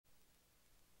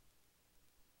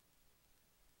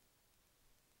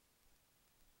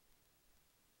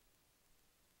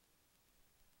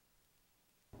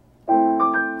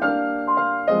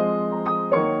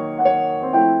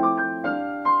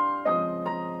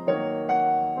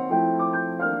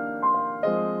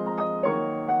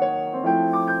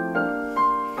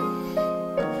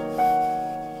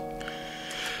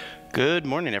Good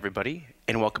morning, everybody,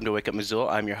 and welcome to Wake Up Missoula.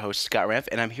 I'm your host, Scott Ramp,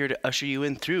 and I'm here to usher you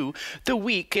in through the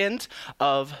weekend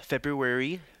of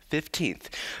February 15th.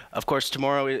 Of course,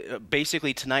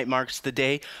 basically tonight marks the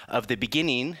day of the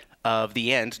beginning of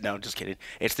the end. No, just kidding.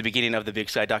 It's the beginning of the Big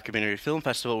Sky Documentary Film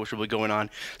Festival, which will be going on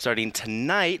starting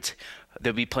tonight.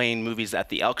 They'll be playing movies at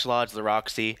the Elks Lodge, the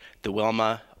Roxy, the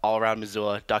Wilma, all around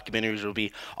Missoula. Documentaries will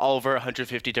be all over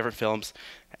 150 different films,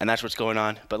 and that's what's going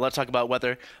on. But let's talk about what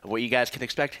you guys can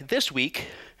expect this week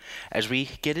as we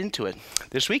get into it.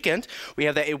 This weekend, we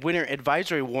have a winter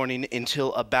advisory warning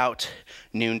until about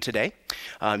noon today.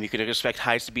 You can expect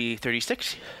highs to be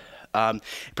 36.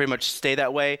 Pretty much stay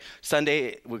that way.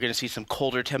 Sunday, we're going to see some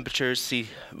colder temperatures, see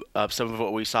some of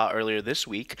what we saw earlier this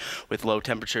week with low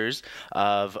temperatures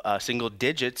of single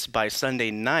digits by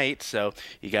Sunday night. So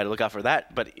you got to look out for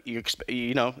that. But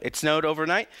it snowed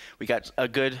overnight. We got a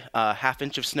good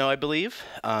half-inch of snow, I believe.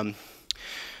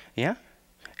 Yeah.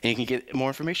 And you can get more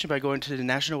information by going to the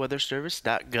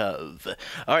nationalweatherservice.gov.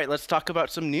 All right, let's talk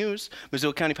about some news.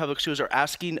 Missoula County Public Schools are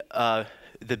asking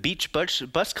the Beach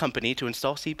Bus Company to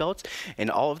install seatbelts in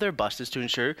all of their buses to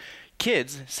ensure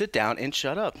kids sit down and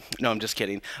shut up. No, I'm just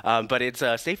kidding. But it's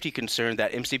a safety concern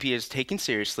that MCP is taking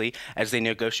seriously as they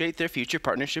negotiate their future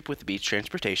partnership with Beach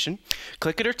Transportation.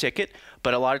 Click it or ticket,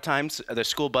 but a lot of times the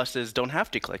school buses don't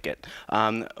have to click it.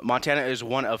 Montana is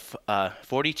one of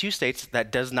 42 states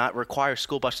that does not require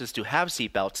school buses to have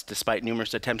seatbelts, despite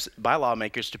numerous attempts by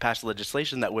lawmakers to pass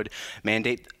legislation that would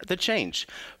mandate the change.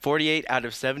 48 out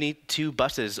of 72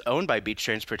 buses owned by Beach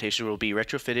Transportation will be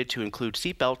retrofitted to include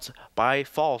seatbelts by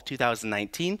fall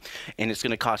 2019, and it's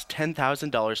going to cost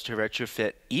 $10,000 to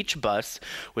retrofit each bus,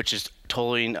 which is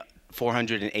totaling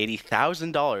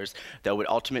 $480,000 that would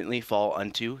ultimately fall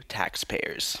onto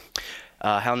taxpayers.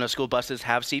 Helena school buses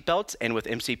have seatbelts, and with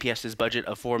MCPS's budget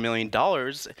of $4 million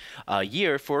a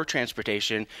year for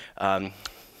transportation,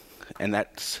 and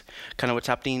that's kind of what's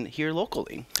happening here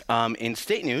locally. In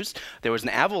state news, there was an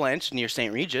avalanche near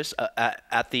St. Regis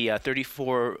at the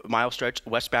 34-mile stretch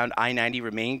westbound I-90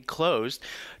 remained closed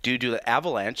due to the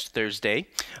avalanche Thursday.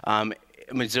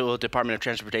 Missoula Department of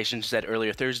Transportation said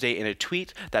earlier Thursday in a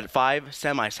tweet that 5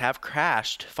 semis have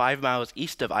crashed 5 miles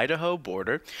east of Idaho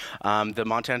border. The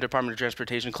Montana Department of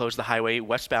Transportation closed the highway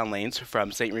westbound lanes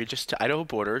from St. Regis to Idaho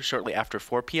border shortly after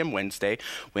 4 p.m. Wednesday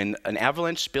when an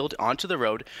avalanche spilled onto the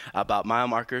road about mile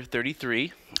marker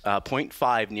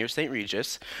 33.5 near St.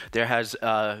 Regis. There has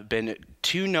been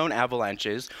 2 known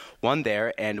avalanches, one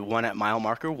there and one at mile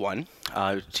marker 1.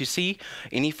 To see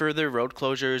any further road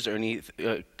closures or any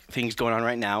things going on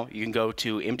right now, you can go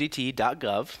to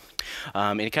mdt.gov,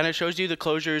 and it kind of shows you the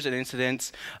closures and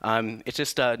incidents. It's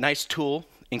just a nice tool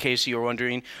in case you're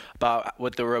wondering about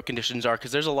what the road conditions are,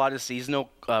 because there's a lot of seasonal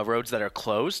roads that are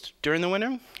closed during the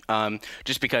winter,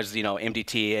 just because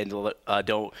MDT and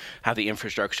don't have the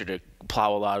infrastructure to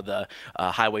plow a lot of the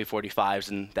Highway 45s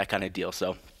and that kind of deal.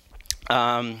 So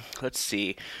let's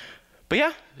see.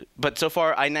 But so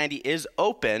far I-90 is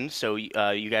open, so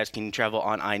you guys can travel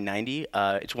on I-90.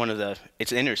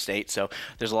 It's interstate, so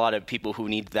there's a lot of people who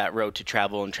need that road to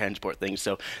travel and transport things.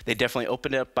 So they definitely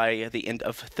opened it up by the end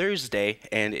of Thursday,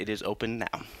 and it is open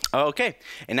now. Okay,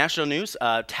 in national news,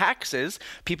 taxes.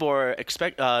 People are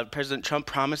President Trump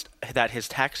promised that his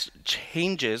tax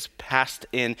changes passed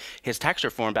in his tax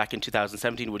reform back in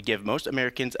 2017 would give most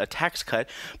Americans a tax cut,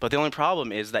 but the only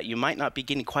problem is that you might not be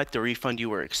getting quite the refund you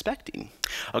were expecting.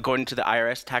 According to the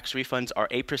IRS, tax refunds are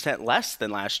 8% less than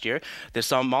last year. The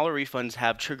smaller refunds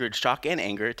have triggered shock and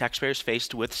anger. Taxpayers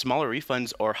faced with smaller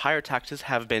refunds or higher taxes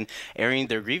have been airing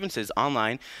their grievances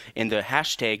online in the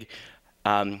hashtag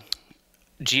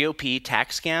GOP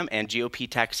tax scam and GOP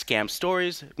tax scam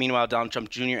stories. Meanwhile, Donald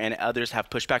Trump Jr. and others have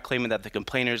pushed back, claiming that the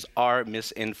complainers are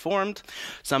misinformed.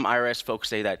 Some IRS folks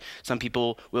say that some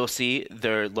people will see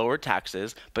their lower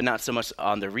taxes, but not so much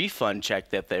on the refund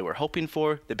check that they were hoping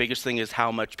for. The biggest thing is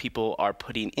how much people are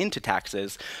putting into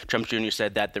taxes. Trump Jr.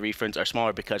 said that the refunds are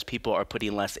smaller because people are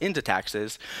putting less into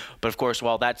taxes. But of course,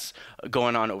 while that's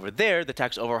going on over there, the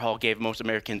tax overhaul gave most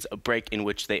Americans a break in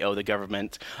which they owe the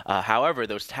government. However,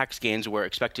 those tax gains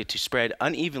were expected to spread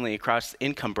unevenly across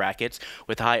income brackets,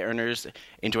 with high earners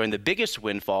enjoying the biggest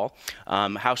windfall.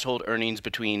 Household earnings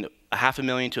between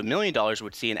 $500,000 to $1 million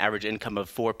would see an average income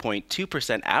of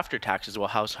 4.2% after taxes, while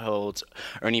households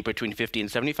earning between $50,000 and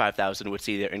 $75,000 would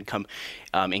see their income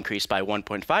increase by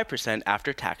 1.5%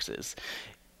 after taxes.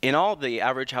 In all, the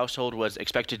average household was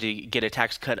expected to get a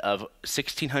tax cut of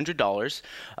 $1,600,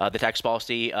 the Tax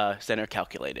Policy Center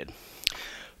calculated.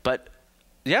 But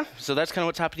Yeah, so that's kind of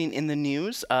what's happening in the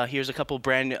news. Here's a couple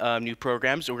brand new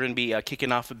programs. We're going to be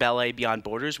kicking off Ballet Beyond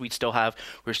Borders. We're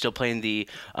still playing the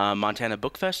Montana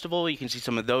Book Festival. You can see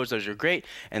some of those. Those are great.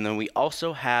 And then we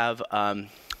also have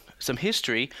some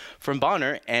history from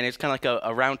Bonner, and it's kind of like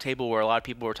a round table where a lot of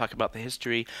people were talking about the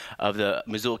history of the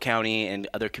Missoula County and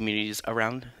other communities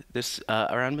around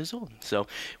around Missoula. So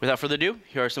without further ado,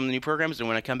 here are some of the new programs. And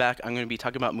when I come back, I'm going to be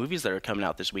talking about movies that are coming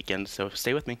out this weekend. So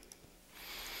stay with me.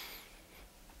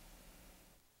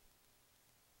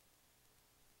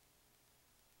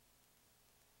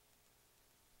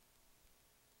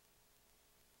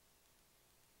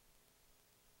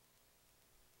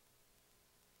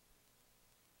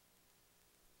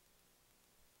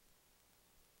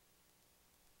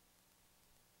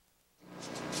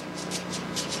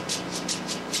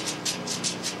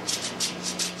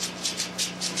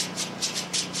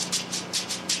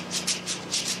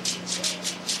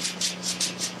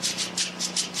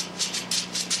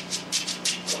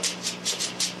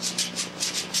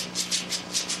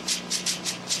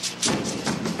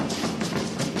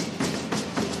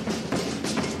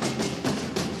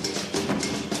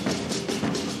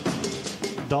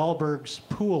 Dahlberg's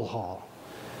Pool Hall.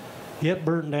 It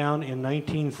burned down in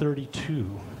 1932,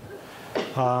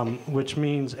 which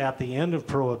means at the end of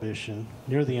Prohibition,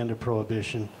 near the end of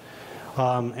Prohibition,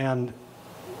 and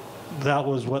that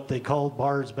was what they called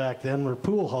bars back then, were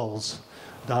pool halls.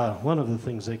 One of the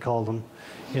things they called them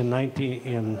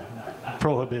in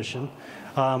Prohibition,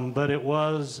 but it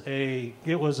was a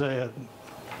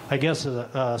I guess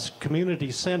a community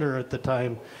center at the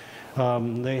time.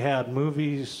 They had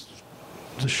movies.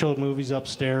 Showed movies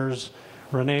upstairs,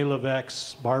 Renee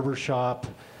Levesque's barber shop,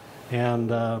 and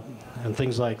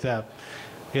things like that.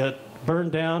 It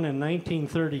burned down in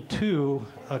 1932.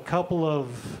 A couple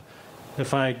of,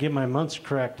 if I get my months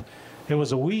correct, it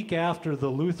was a week after the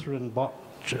Lutheran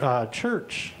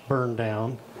church burned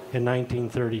down in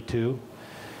 1932,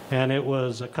 and it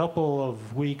was a couple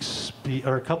of weeks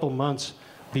or a couple months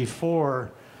before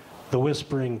the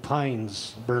Whispering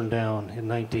Pines burned down in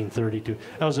 1932.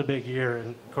 That was a big year, and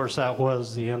of course that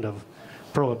was the end of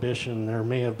Prohibition. There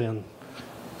may have been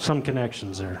some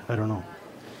connections there. I don't know.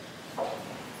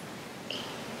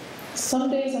 Some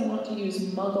days I want to use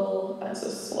muggle as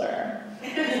a slur.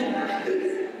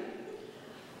 I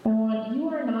want "you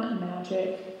are not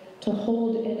magic" to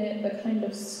hold in it the kind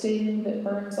of sting that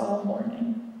burns all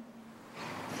morning.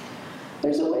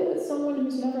 There's a way that someone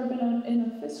who's never been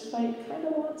in a fist fight kind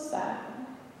of wants that.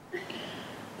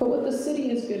 But what the city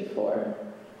is good for,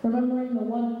 remembering the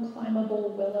one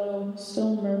climbable willow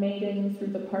still mermaiding through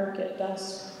the park at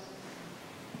dusk.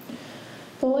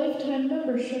 The lifetime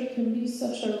membership can be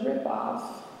such a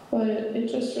rip-off, but it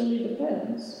just really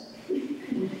depends.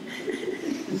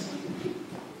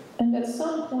 And at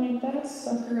some point, that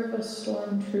sucker of a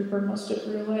stormtrooper must have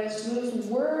realized those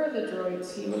were the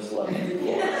droids he was looking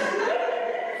for.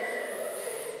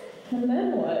 And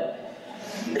then what?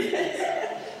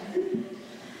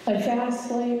 A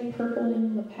fast light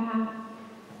purpling the path.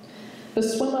 The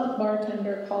swim-up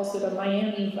bartender calls it a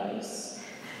Miami Vice.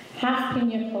 Half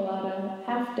pina colada,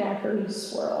 half daiquiri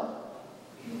swirl.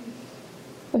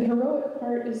 The heroic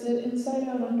part is that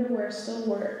inside-out underwear still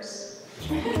works.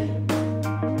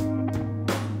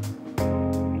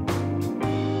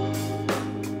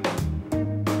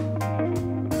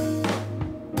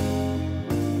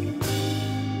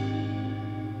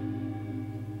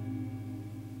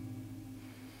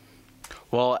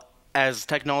 Well, as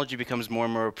technology becomes more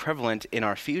and more prevalent in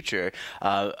our future,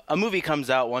 a movie comes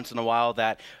out once in a while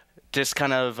that just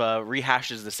kind of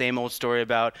rehashes the same old story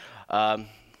about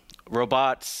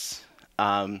robots,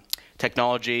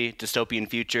 technology, dystopian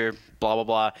future, blah, blah,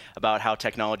 blah, about how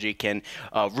technology can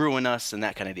ruin us and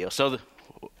that kind of deal. So,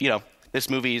 this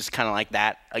movie is kind of like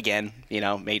that again,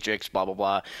 Matrix, blah, blah,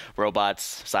 blah,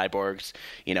 robots, cyborgs,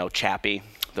 Chappie,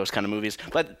 those kind of movies.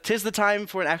 But 'tis the time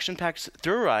for an action-packed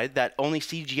thrill ride that only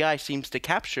CGI seems to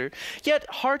capture, yet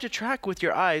hard to track with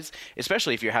your eyes,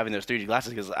 especially if you're having those 3D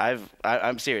glasses, because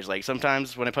I'm serious. Like,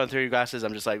 sometimes when I put on 3D glasses,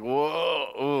 I'm just like,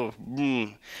 whoa,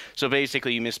 So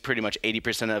basically, you miss pretty much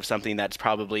 80% of something that's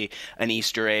probably an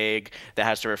Easter egg that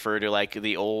has to refer to, like,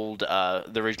 the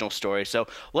original story. So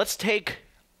let's take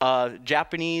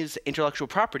Japanese intellectual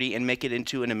property and make it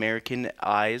into an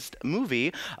Americanized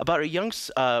movie about a young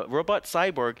robot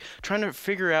cyborg trying to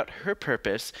figure out her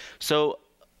purpose. So,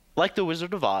 like the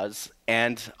Wizard of Oz,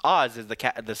 and Oz is the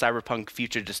cyberpunk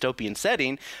future dystopian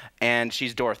setting, and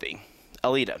she's Dorothy,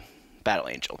 Alita, Battle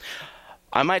Angel.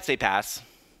 I might say pass,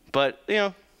 but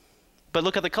but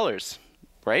look at the colors.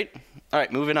 right? All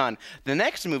right, moving on. The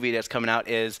next movie that's coming out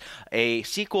is a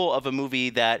sequel of a movie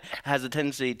that has a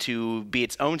tendency to be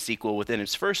its own sequel within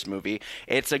its first movie.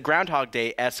 It's a Groundhog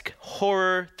Day-esque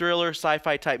horror, thriller,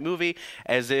 sci-fi type movie,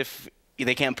 as if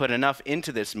they can't put enough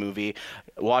into this movie.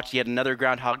 Watch yet another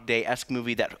Groundhog Day-esque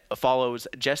movie that follows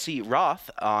Jessie Roth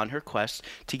on her quest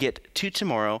to get to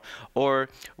tomorrow, or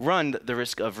run the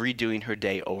risk of redoing her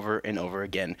day over and over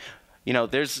again. You know,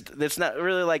 there's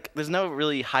no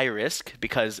really high risk,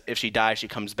 because if she dies, she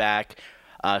comes back.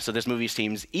 So this movie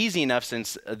seems easy enough,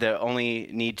 since they only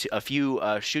need a few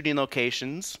shooting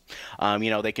locations. You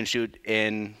know, they can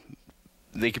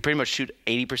pretty much shoot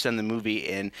 80% of the movie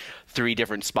in 3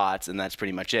 different spots, and that's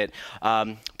pretty much it.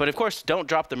 But of course, don't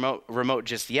drop the remote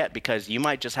just yet, because you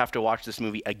might just have to watch this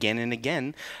movie again and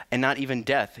again, and not even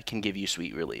death can give you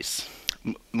sweet release.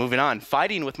 Moving on,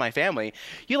 fighting with my family.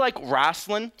 You like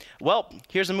wrestling? Well,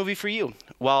 here's a movie for you.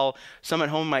 While some at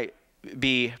home might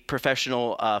be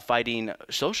professional fighting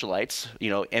socialites, you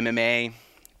know, MMA,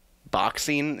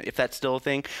 boxing, if that's still a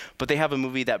thing, but they have a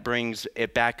movie that brings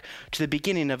it back to the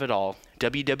beginning of it all.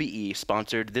 WWE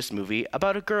sponsored this movie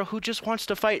about a girl who just wants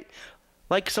to fight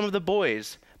like some of the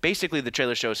boys. Basically, the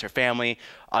trailer shows her family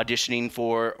auditioning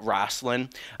for wrestling.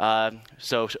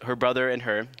 So her brother and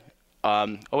her.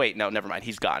 Oh wait, no, never mind.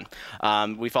 He's gone.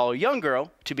 We follow a young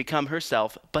girl to become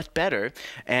herself, but better.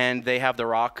 And they have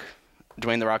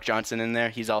Dwayne "The Rock" Johnson in there.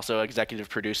 He's also executive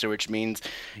producer, which means,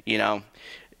 you know,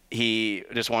 he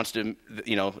just wants to,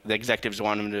 you know, the executives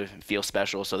want him to feel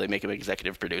special, so they make him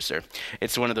executive producer.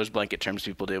 It's one of those blanket terms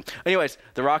people do. Anyways,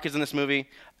 The Rock is in this movie,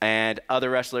 and other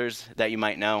wrestlers that you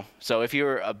might know. So if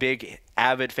you're a big,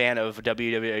 avid fan of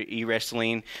WWE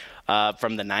wrestling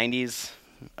from the 90s,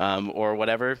 or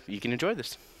whatever, you can enjoy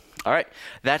this. All right,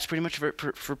 that's pretty much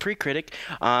for Pre-Critic,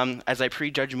 as I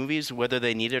prejudge movies, whether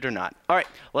they need it or not. All right,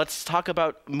 let's talk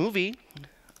about movie.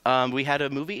 We had a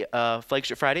movie,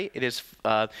 Flagship Friday. It is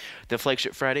the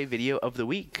Flagship Friday video of the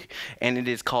week, and it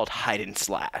is called Hide and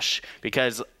Slash,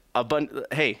 because a bunch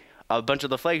of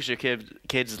the Flagship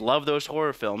kids love those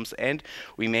horror films, and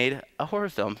we made a horror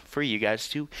film for you guys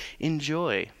to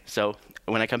enjoy. So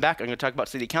when I come back, I'm going to talk about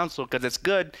City Council, because it's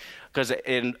good, because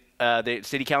in the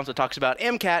City Council talks about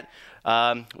MCAT,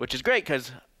 which is great,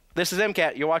 because this is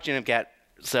MCAT. You're watching MCAT.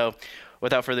 So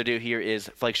without further ado, here is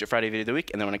Flagship Friday video of the week,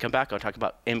 and then when I come back, I'll talk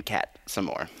about MCAT some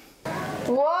more.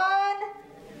 1,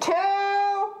 2,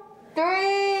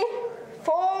 3,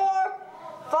 4,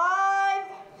 5,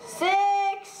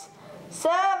 6,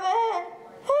 7,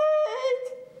 8,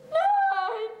 9,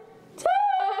 10.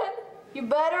 You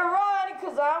better run,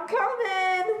 because I'm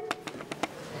coming.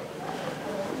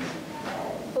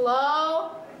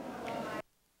 Hello?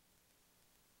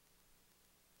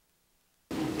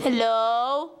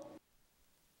 Hello?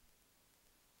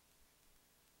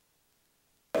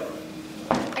 I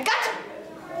got you!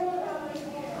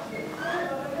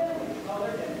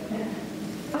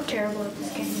 I'm terrible at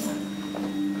this game.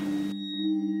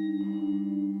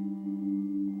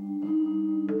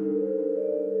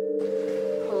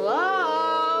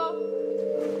 Hello?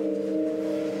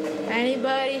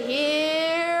 Anybody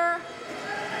here?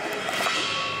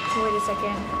 Wait a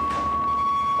second.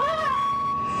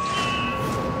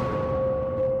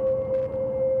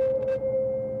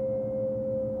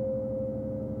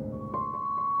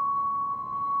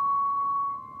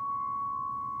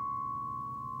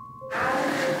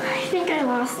 I think I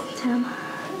lost him.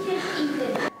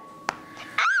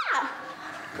 Ah!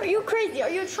 Are you crazy? Are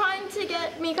you trying to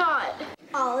get me caught?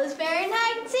 All is fair in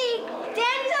hide and seek.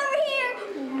 Daddy's over here.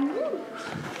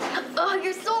 Oh,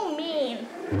 you're so mean.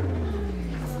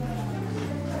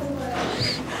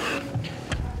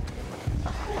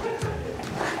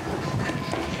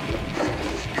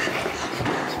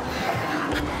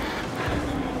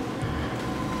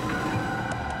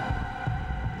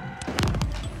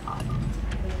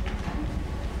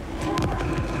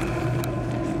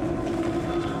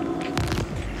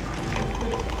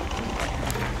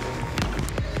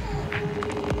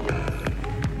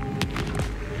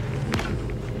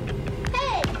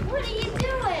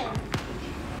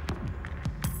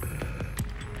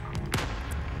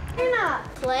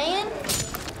 Playing?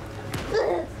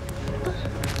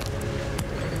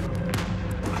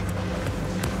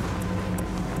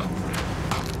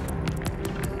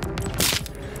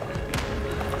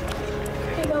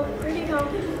 Where'd he go?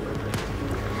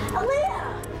 Aaliyah!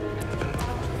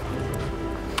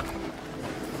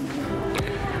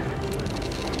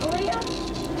 Aaliyah?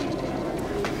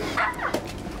 Ah!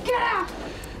 Get out!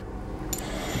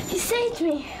 He saved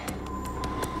me.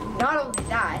 Not only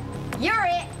that, you're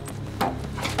it.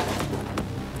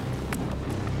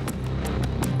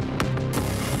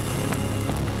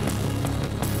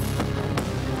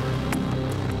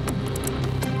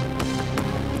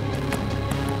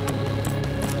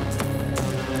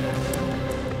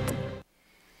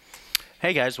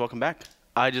 Hey guys, welcome back.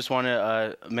 I just want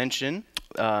to mention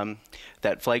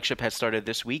that Flagship has started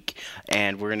this week,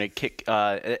 and we're gonna kick.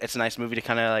 It's a nice movie to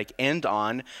kind of like end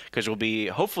on, because we'll be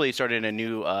hopefully starting a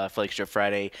new Flagship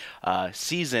Friday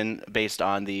season based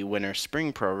on the Winter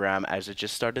Spring program, as it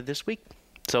just started this week.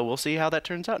 So we'll see how that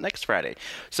turns out next Friday.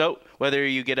 So whether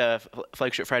you get a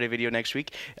Flagship Friday video next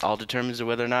week, all determines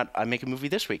whether or not I make a movie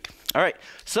this week. All right,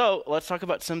 so let's talk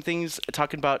about some things.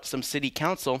 Talking about some city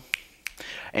council.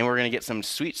 And we're going to get some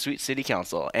sweet, sweet city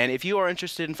council. And if you are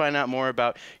interested in finding out more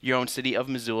about your own city of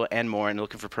Missoula and more, and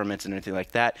looking for permits and anything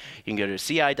like that, you can go to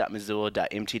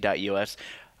ci.missoula.mt.us.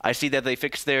 I see that they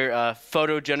fixed their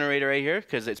photo generator right here,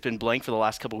 because it's been blank for the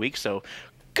last couple weeks, so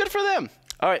good for them.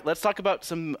 All right, let's talk about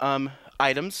some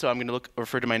items. So I'm going to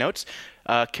refer to my notes.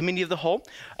 Committee of the Whole,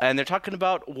 and they're talking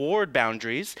about ward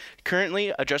boundaries.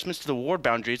 Currently, adjustments to the ward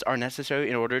boundaries are necessary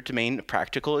in order to maintain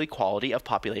practical equality of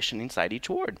population inside each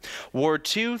ward. Ward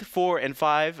 2, 4, and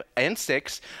 5, and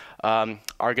 6 are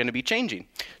going to be changing.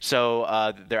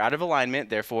 So they're out of alignment,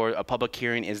 therefore a public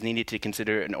hearing is needed to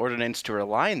consider an ordinance to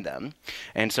align them.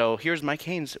 And so here's Mike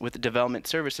Haynes with Development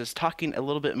Services talking a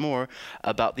little bit more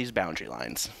about these boundary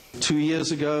lines. 2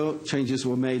 years ago, changes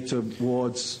were made to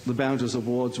the boundaries of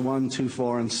wards 1, 2,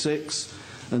 4, and 6,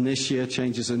 and this year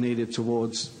changes are needed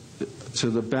to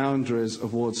the boundaries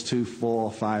of wards 2, 4,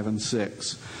 5, and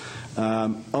 6.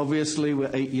 Obviously,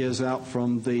 we're 8 years out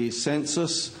from the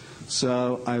census,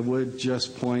 so I would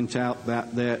just point out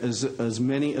that there is as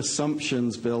many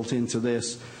assumptions built into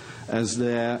this as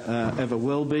there ever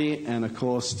will be, and of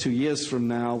course 2 years from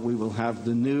now we will have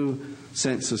the new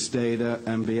census data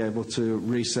and be able to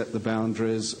reset the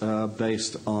boundaries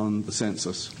based on the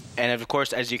census. And of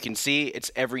course, as you can see,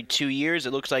 it's every 2 years.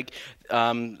 It looks like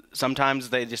sometimes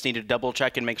they just need to double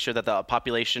check and make sure that the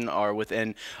population are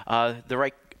within the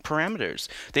right parameters.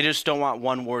 They just don't want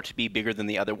one ward to be bigger than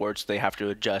the other wards, so they have to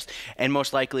adjust. And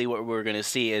most likely what we're going to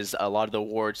see is a lot of the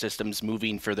ward systems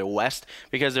moving further west,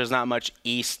 because there's not much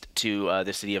east to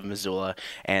the city of Missoula.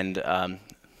 And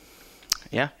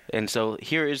yeah, and so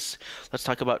let's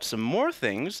talk about some more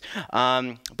things.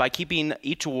 By keeping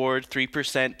each ward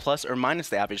 3% plus or minus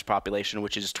the average population,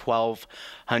 which is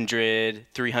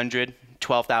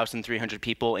 12,300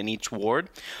 people in each ward,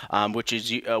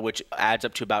 which adds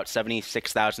up to about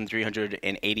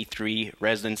 76,383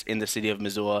 residents in the city of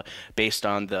Missoula, based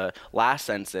on the last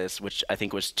census, which I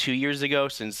think was 2 years ago,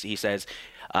 since he says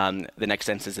the next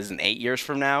census isn't 8 years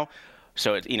from now.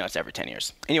 So, it's every 10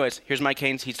 years. Anyways, here's Mike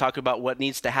Haynes. He's talking about what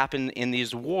needs to happen in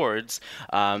these wards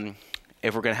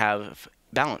if we're going to have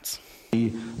balance.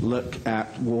 We look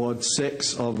at Ward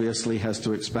 6, obviously has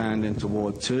to expand into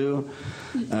Ward 2.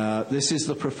 This is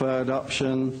the preferred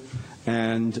option,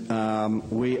 and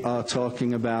we are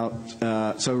talking about,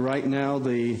 so right now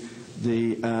the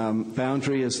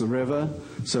boundary is the river,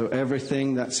 so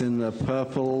everything that's in the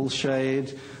purple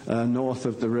shade north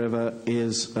of the river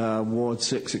is Ward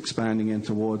 6 expanding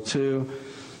into Ward 2.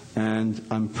 And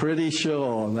I'm pretty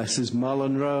sure this is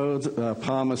Mullen Road,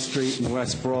 Palmer Street and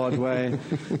West Broadway,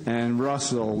 and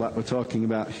Russell that we're talking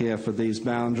about here for these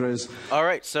boundaries. All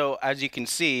right, so as you can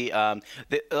see,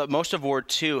 most of Ward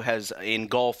 2 has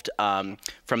engulfed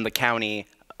from the county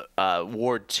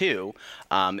Ward 2,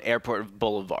 Airport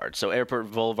Boulevard. So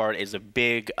Airport Boulevard is a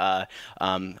big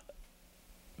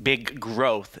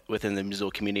growth within the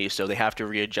Missoula community, so they have to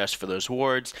readjust for those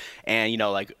wards. And,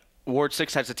 Ward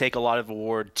 6 has to take a lot of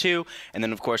Ward 2, and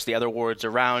then, of course, the other wards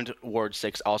around Ward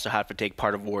 6 also have to take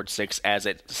part of Ward 6 as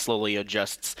it slowly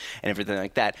adjusts and everything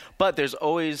like that. But there's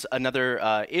always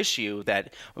another issue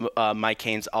that Mike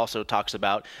Haynes also talks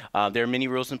about. There are many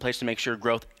rules in place to make sure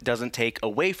growth doesn't take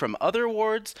away from other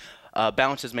wards.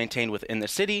 Balance is maintained within the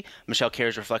city. Michelle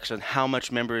Cares reflects on how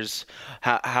much members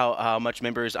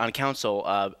on council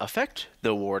affect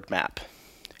the ward map.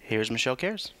 Here's Michelle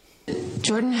Cares.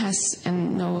 Jordan Hess,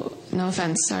 and no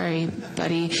offense, sorry,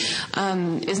 buddy,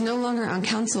 is no longer on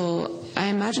council. I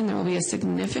imagine there will be a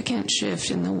significant shift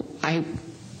in the. I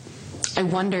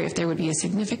wonder if there would be a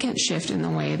significant shift in the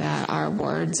way that our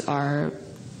wards are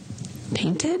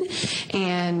painted,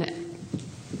 and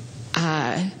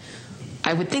I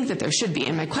would think that there should be.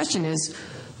 And my question is,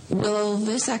 will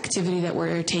this activity that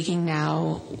we're taking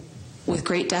now, with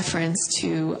great deference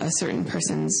to a certain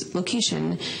person's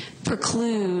location,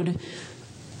 preclude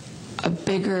a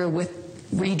bigger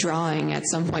redrawing at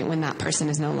some point when that person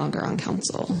is no longer on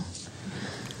council?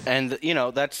 And,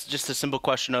 that's just a simple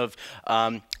question of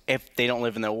if they don't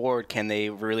live in their ward, can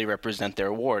they really represent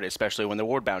their ward, especially when the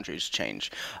ward boundaries change?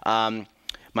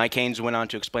 Mike Haynes went on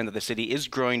to explain that the city is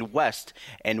growing west,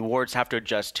 and wards have to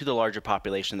adjust to the larger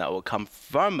population that will come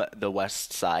from the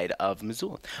west side of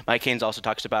Missoula. Mike Haynes also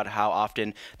talks about how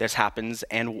often this happens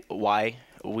and why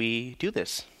we do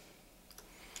this.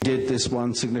 Did this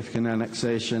one significant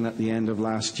annexation at the end of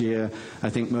last year. I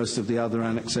think most of the other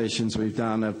annexations we've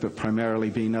done have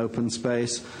primarily been open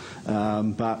space.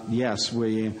 But yes,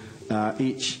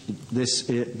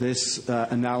 this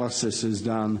analysis is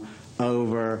done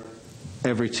over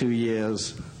every 2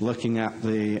 years, looking at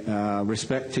the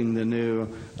respecting the new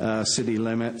city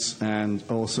limits and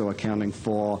also accounting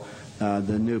for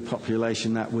the new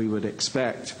population that we would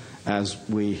expect as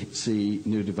we see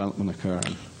new development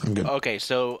occurring. Okay,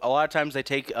 so a lot of times they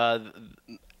take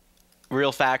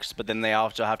real facts, but then they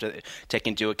also have to take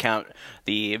into account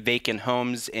the vacant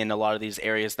homes in a lot of these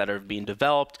areas that are being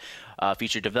developed,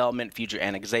 future development, future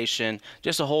annexation,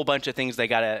 just a whole bunch of things they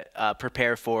got to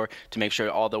prepare for to make sure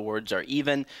all the wards are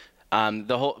even.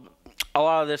 A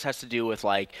lot of this has to do with,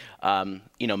 like,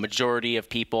 majority of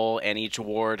people, and each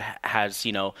ward has,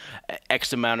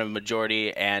 X amount of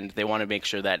majority, and they want to make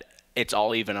sure that it's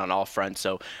all even on all fronts.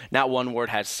 So not one ward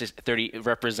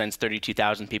represents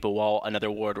 32,000 people, while another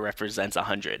ward represents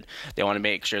 100. They want to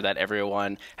make sure that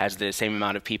everyone has the same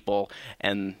amount of people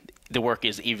and the work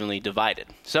is evenly divided.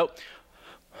 So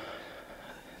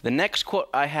the next quote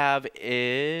I have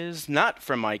is not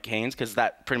from Mike Haynes, because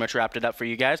that pretty much wrapped it up for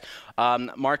you guys.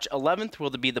 March 11th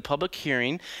will be the public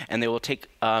hearing, and they will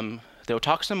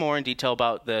talk some more in detail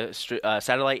about the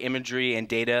satellite imagery and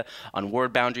data on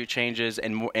ward boundary changes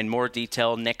and more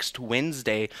detail next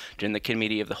Wednesday during the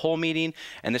Committee of the Whole meeting.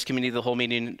 And this Committee of the Whole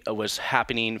meeting was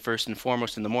happening first and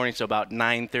foremost in the morning, so about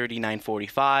 9:30,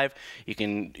 9:45. You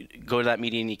can go to that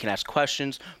meeting, you can ask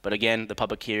questions. But again, the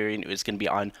public hearing is going to be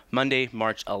on Monday,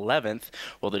 March 11th,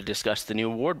 where they'll discuss the new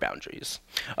ward boundaries.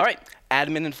 All right.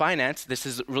 Admin and finance. This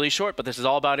is really short, but this is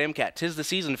all about MCAT. 'Tis the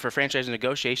season for franchise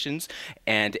negotiations,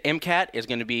 and MCAT is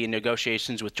going to be in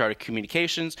negotiations with Charter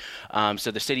Communications.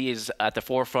 So the city is at the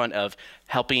forefront of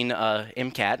helping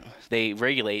MCAT. They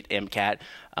regulate MCAT.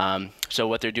 So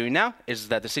what they're doing now is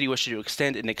that the city wishes to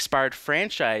extend an expired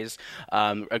franchise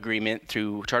agreement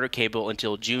through Charter Cable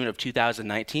until June of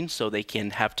 2019, so they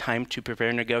can have time to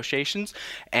prepare negotiations.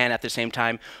 And at the same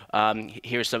time,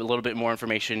 here's a little bit more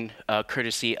information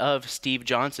courtesy of Steve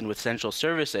Johnson with Central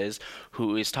Services,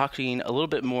 who is talking a little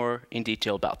bit more in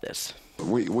detail about this.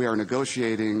 We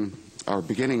are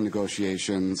beginning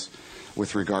negotiations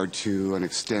with regard to an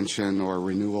extension or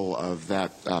renewal of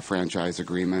that franchise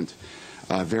agreement.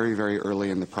 Very, very early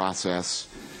in the process.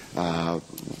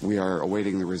 We are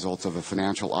awaiting the results of a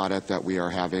financial audit that we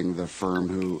are having the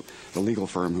legal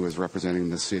firm who is representing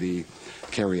the city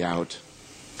carry out.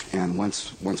 And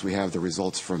once we have the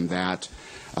results from that,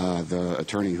 the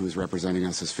attorney who is representing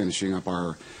us is finishing up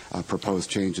our proposed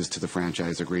changes to the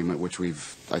franchise agreement, which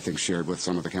we've, I think, shared with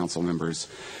some of the council members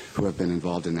who have been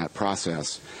involved in that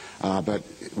process. But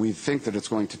we think that it's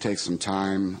going to take some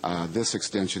time. This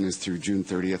extension is through June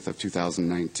 30th of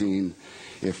 2019.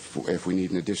 If we need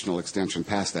an additional extension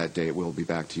past that date, we'll be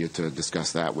back to you to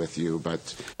discuss that with you.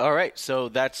 But all right, so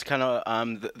that's kind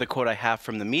of the quote I have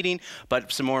from the meeting.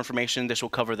 But some more information. This will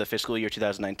cover the fiscal year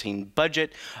 2019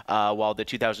 budget, while the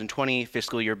 2020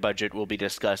 fiscal year budget will be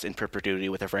discussed in perpetuity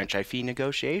with a franchise fee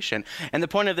negotiation. And the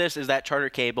point of this is that Charter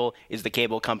Cable is the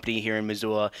cable company here in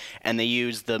Missoula, and they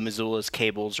use the Missoula's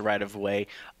cables right of way.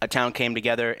 A town came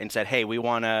together and said, hey, we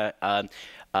want to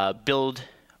build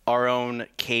our own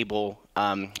cable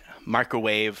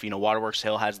microwave. Waterworks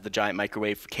Hill has the giant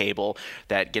microwave cable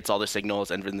that gets all the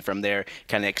signals, and from there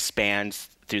kind of expands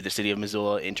through the city of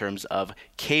Missoula in terms of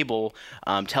cable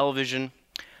television.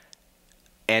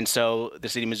 And so the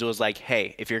city of Missoula is like,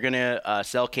 hey, if you're going to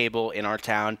sell cable in our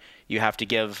town, you have to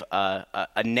give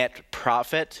a net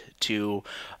profit to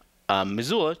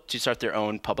Missoula to start their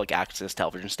own public access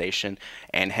television station,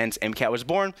 and hence MCAT was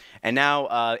born. And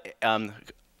now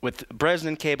with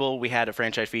Bresnan Cable, we had a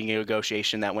franchise fee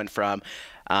negotiation that went from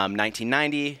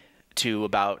 1990 to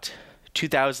about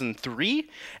 2003,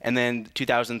 and then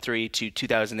 2003 to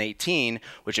 2018,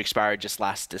 which expired just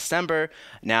last December.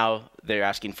 Now they're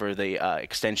asking for the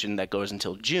extension that goes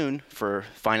until June for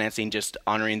financing, just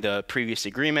honoring the previous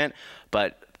agreement.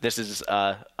 But this is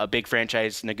a big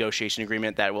franchise negotiation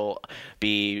agreement that will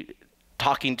be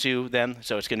talking to them.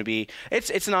 So it's going to be,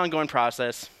 it's an ongoing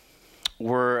process.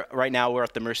 Right now we're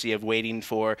at the mercy of waiting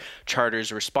for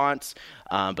Charter's response,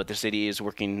 but the city is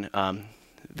working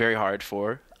very hard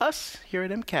for us here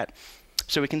at MCAT,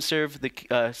 so we can serve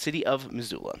the city of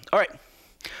Missoula. All right,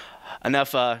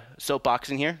 enough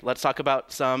soapboxing here. Let's talk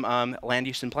about some land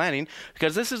use and planning,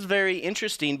 because this is very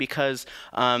interesting, because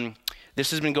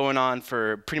this has been going on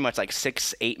for pretty much like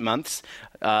 6-8 months.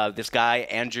 This guy,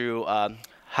 Andrew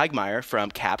Hagmeyer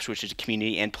from CAPS, which is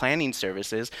Community and Planning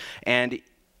Services, and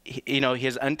he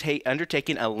has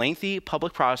undertaken a lengthy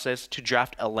public process to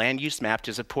draft a land use map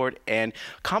to support and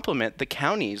complement the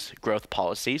county's growth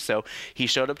policy. So he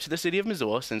showed up to the city of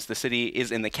Missoula. Since the city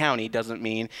is in the county, doesn't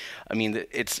mean, that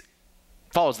it's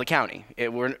follows the county.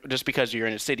 Just because you're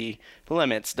in a city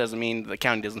limits doesn't mean the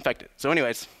county doesn't affect it. So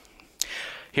anyways,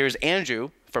 here's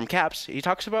Andrew from CAPS. He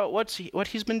talks about what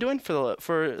he's been doing for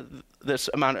this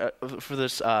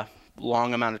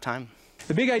long amount of time.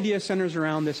 The big idea centers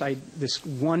around this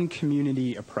one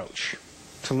community approach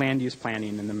to land use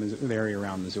planning in the area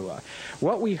around Missoula.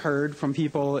 What we heard from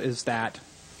people is that,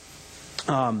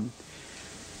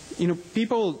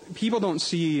 people don't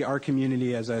see our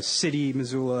community as a city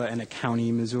Missoula and a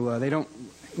county Missoula. They don't,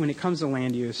 when it comes to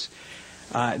land use,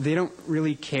 they don't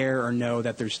really care or know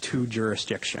that there's two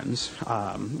jurisdictions.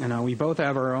 We both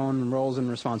have our own roles and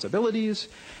responsibilities,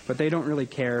 but they don't really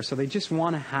care. So they just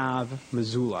want to have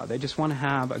Missoula. They just want to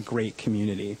have a great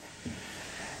community.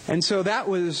 And so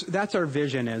that's our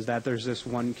vision, is that there's this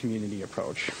one community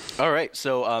approach. All right.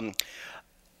 So,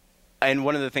 and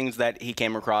one of the things that he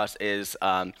came across is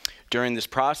during this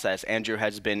process, Andrew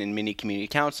has been in many community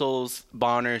councils: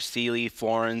 Bonner, Sealy,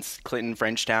 Florence, Clinton,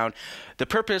 Frenchtown. The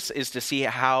purpose is to see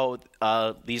how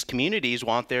these communities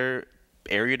want their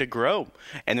area to grow,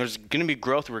 and there's going to be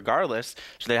growth regardless,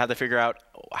 so they have to figure out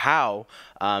how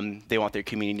they want their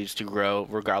communities to grow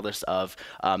regardless of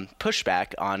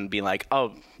pushback on being like,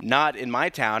 oh, not in my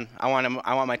town. I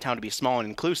want my town to be small and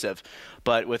inclusive.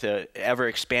 But with a ever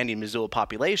expanding Missoula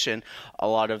population, a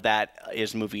lot of that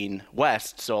is moving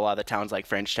west. So a lot of the towns like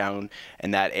Frenchtown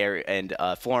and that area and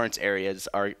Florence areas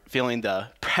are feeling the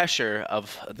pressure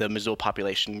of the Missoula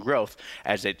population growth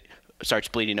as it starts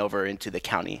bleeding over into the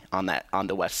county on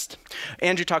the west.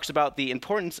 Andrew talks about the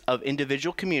importance of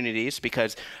individual communities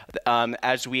because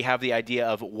as we have the idea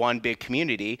of one big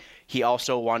community, he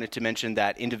also wanted to mention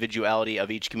that individuality of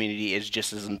each community is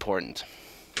just as important.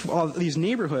 All these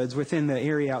neighborhoods within the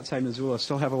area outside Missoula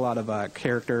still have a lot of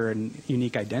character and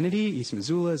unique identity. East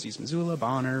Missoula,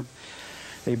 Bonner.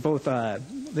 They both have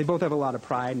a lot of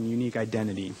pride and unique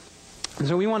identity. And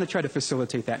so we want to try to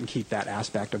facilitate that and keep that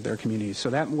aspect of their communities.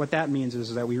 So what that means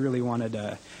is that we really wanted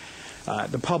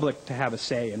the public to have a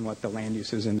say in what the land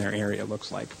uses in their area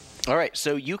looks like. All right,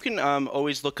 so you can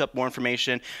always look up more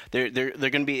information. They're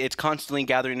going to be, it's constantly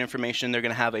gathering information. They're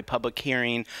going to have a public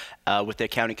hearing with the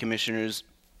county commissioners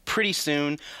pretty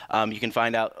soon. You can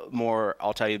find out more.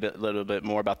 I'll tell you a little bit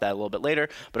more about that a little bit later.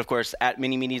 But of course, at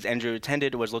many meetings Andrew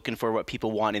attended was looking for what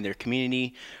people want in their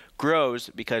community grows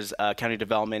because county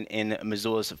development in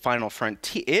Missoula's final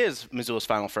frontier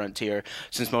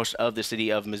since most of the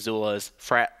city of Missoula's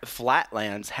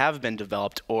flatlands have been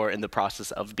developed or in the process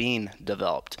of being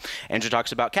developed. Andrew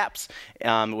talks about CAPS,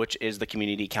 which is the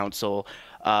community council.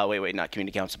 Not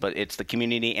community council, but it's the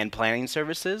community and planning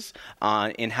services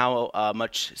in how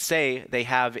much say they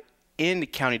have in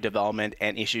county development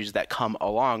and issues that come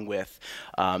along with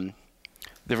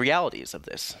the realities of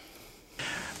this.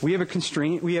 We have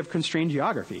constrained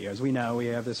geography. As we know, we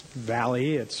have this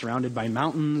valley. It's surrounded by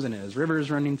mountains and it has rivers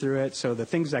running through it. So the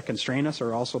things that constrain us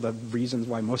are also the reasons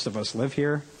why most of us live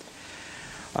here.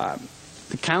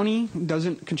 The county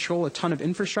doesn't control a ton of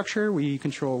infrastructure. We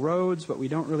control roads, but we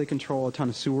don't really control a ton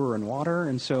of sewer and water.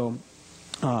 And so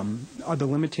the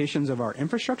limitations of our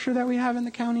infrastructure that we have in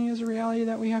the county is a reality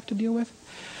that we have to deal with.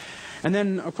 And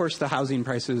then, of course, the housing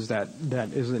prices that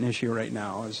is an issue right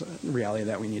now is a reality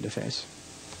that we need to face.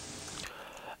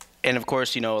 And of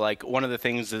course, like one of the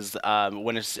things is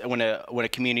when a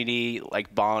community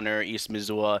like Bonner, East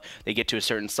Missoula, they get to a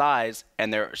certain size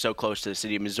and they're so close to the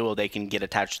city of Missoula, they can get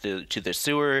attached to the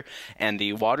sewer and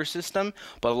the water system.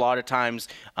 But a lot of times,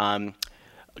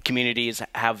 communities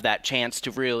have that chance to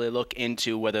really look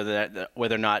into whether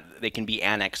or not they can be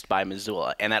annexed by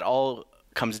Missoula, and that all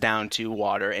comes down to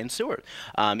water and sewer.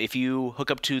 If you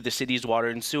hook up to the city's water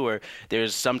and sewer,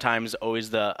 there's sometimes always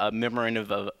the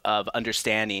memorandum of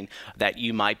understanding that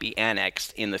you might be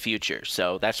annexed in the future.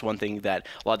 So that's one thing that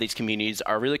a lot of these communities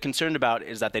are really concerned about,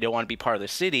 is that they don't want to be part of the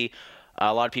city.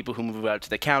 A lot of people who move out to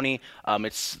the county,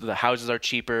 the houses are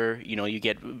cheaper. You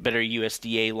get better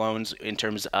USDA loans in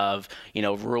terms of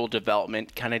rural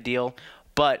development kind of deal,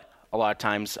 but a lot of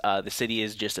times the city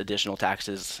is just additional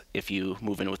taxes if you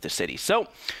move in with the city. So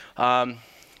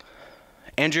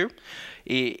Andrew,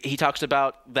 he talks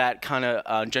about that kind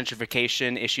of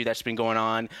gentrification issue that's been going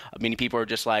on. Many people are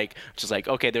just like,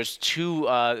 okay, there's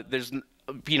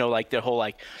like the whole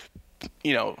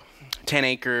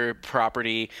 10-acre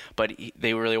property, but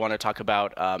they really want to talk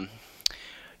about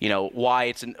why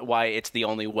it's the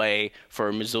only way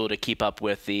for Missoula to keep up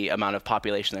with the amount of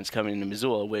population that's coming into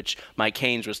Missoula, which Mike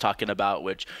Haynes was talking about,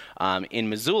 which in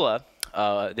Missoula,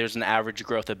 there's an average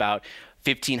growth about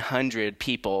 1,500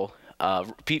 people,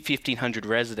 1,500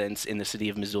 residents in the city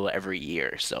of Missoula every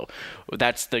year. So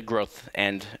that's the growth,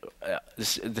 and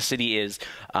the city is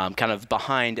kind of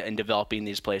behind in developing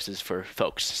these places for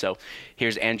folks. So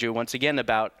here's Andrew once again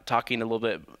about talking a little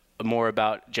bit more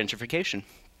about gentrification.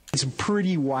 It's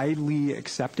pretty widely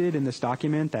accepted in this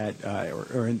document that,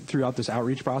 or throughout this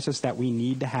outreach process, that we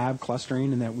need to have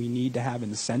clustering and that we need to have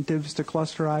incentives to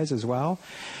clusterize as well.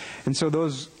 And so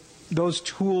those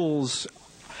tools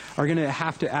are going to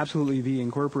have to absolutely be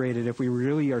incorporated if we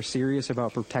really are serious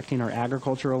about protecting our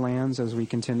agricultural lands as we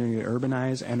continue to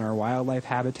urbanize, and our wildlife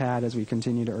habitat as we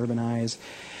continue to urbanize,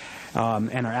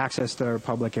 and our access to our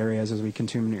public areas as we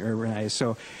continue to urbanize.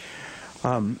 So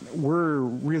we're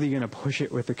really going to push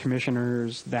it with the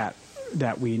commissioners that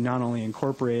we not only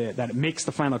incorporate it, that it makes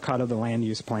the final cut of the land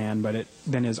use plan, but it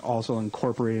then is also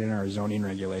incorporated in our zoning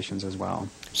regulations as well.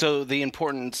 So the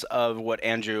importance of what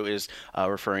Andrew is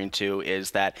referring to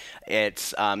is that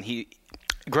it's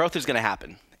growth is going to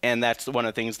happen. And that's one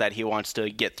of the things that he wants to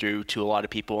get through to a lot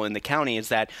of people in the county, is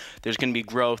that there's going to be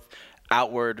growth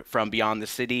outward from beyond the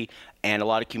city, and a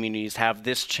lot of communities have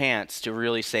this chance to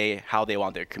really say how they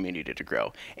want their community to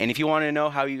grow. And if you want to know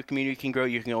how your community can grow,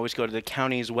 you can always go to the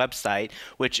county's website,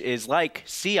 which is like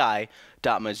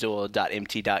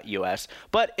ci.missoula.mt.us,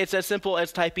 but it's as simple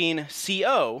as typing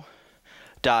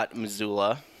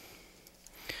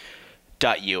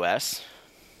co.missoula.us.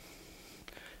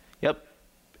 Yep,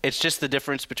 it's just the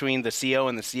difference between the CO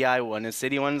and the CI. One is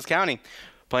city, one is county.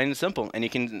 Plain and simple. And you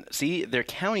can see their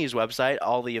county's website,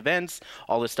 all the events,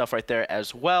 all this stuff right there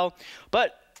as well.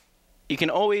 But you can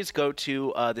always go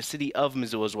to the City of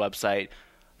Missoula's website,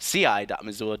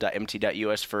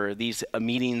 ci.missoula.mt.us, for these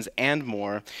meetings and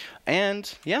more.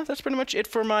 And yeah, that's pretty much it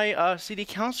for my city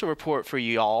council report for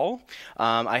y'all.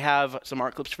 I have some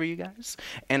art clips for you guys,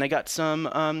 and I got some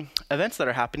events that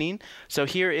are happening. So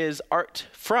here is art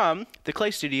from the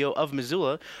Clay Studio of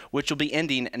Missoula, which will be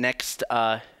ending next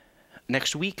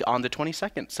week on the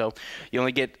 22nd. So you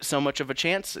only get so much of a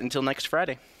chance until next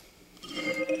Friday.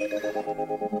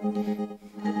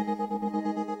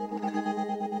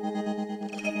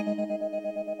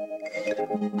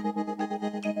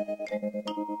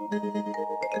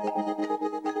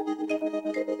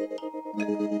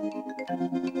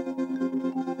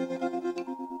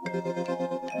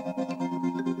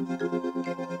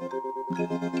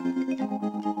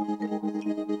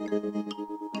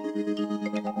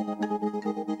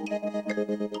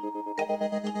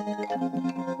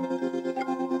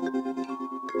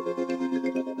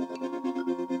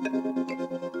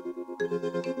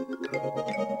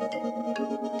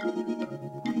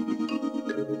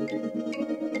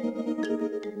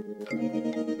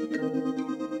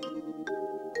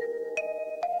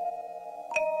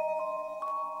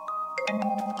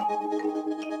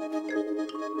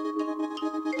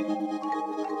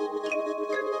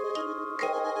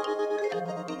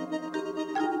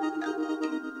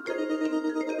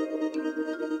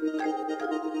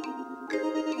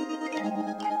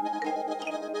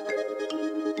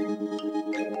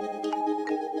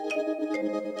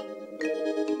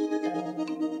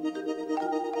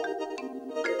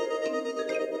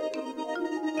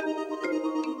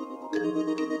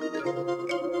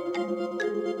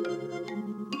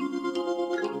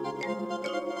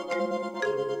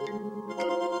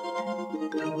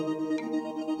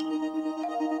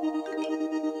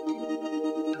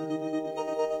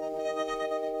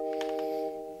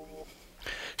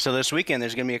 So this weekend,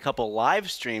 there's going to be a couple live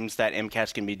streams that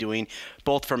MCAT's going to be doing,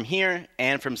 both from here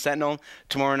and from Sentinel.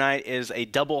 Tomorrow night is a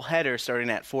double header starting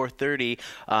at 4:30.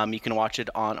 You can watch it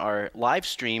on our live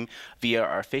stream via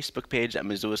our Facebook page at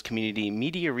Missoula's Community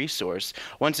Media Resource.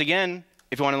 Once again,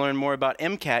 if you want to learn more about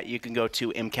MCAT, you can go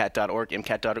to MCAT.org.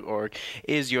 MCAT.org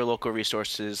is your local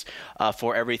resources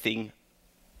for everything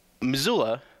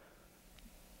Missoula.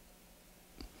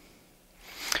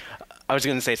 I was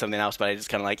going to say something else, but I just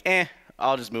kind of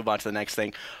I'll just move on to the next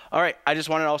thing. All right, I just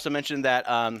wanted to also mention that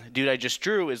Dude I Just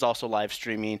Drew is also live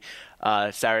streaming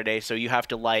Saturday, so you have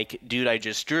to like Dude I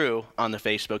Just Drew on the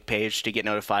Facebook page to get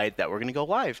notified that we're going to go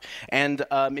live. And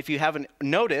if you haven't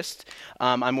noticed,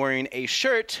 I'm wearing a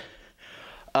shirt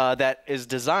that is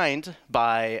designed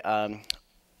by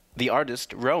the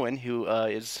artist Rowan, who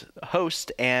is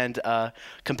host and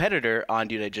competitor on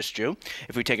Dude I Just Drew.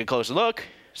 If we take a closer look,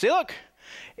 see, look.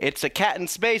 It's a cat in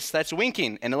space that's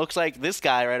winking, and it looks like this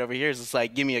guy right over here is just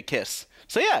like, give me a kiss.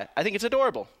 So yeah, I think it's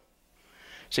adorable.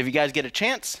 So if you guys get a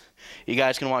chance, You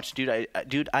guys can watch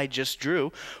Dude, I Just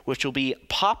Drew, which will be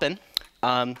popping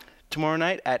tomorrow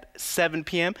night at 7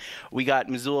 p.m. We got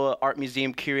Missoula Art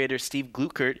Museum curator Steve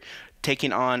Glukert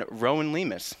taking on Rowan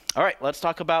Lemus. All right, let's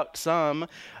talk about some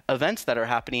events that are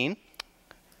happening.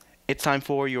 It's time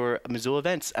for your Missoula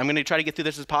events. I'm going to try to get through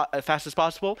this as fast as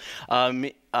possible.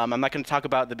 I'm not going to talk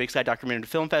about the Big Sky Documentary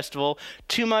Film Festival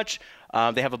too much.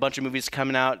 They have a bunch of movies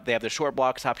coming out. They have the short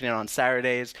blocks happening on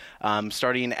Saturdays,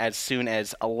 starting as soon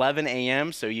as 11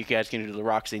 a.m., so you guys can do the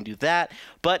Roxy and do that.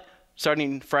 But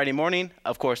starting Friday morning,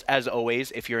 of course, as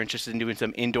always, if you're interested in doing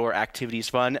some indoor activities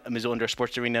fun, Missoula Indoor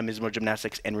Sports Arena, Missoula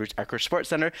Gymnastics, and Roots Acro Sports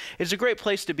Center is a great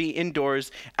place to be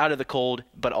indoors, out of the cold,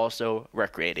 but also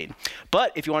recreating.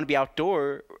 But if you want to be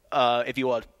outdoor, if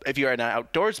you're an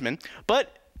outdoorsman,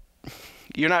 but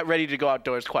you're not ready to go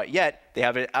outdoors quite yet, they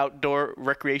have an outdoor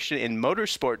recreation and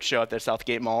motorsports show at the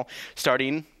Southgate Mall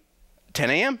starting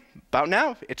 10 a.m. About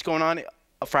now. It's going on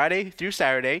Friday through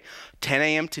Saturday, 10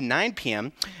 a.m. to 9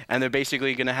 p.m. And they're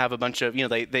basically going to have a bunch of,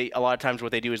 they a lot of times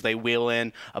what they do is they wheel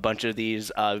in a bunch of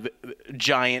these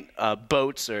giant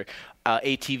boats or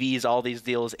ATVs, all these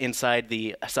deals inside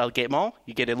the Southgate Mall.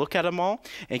 You get a look at them all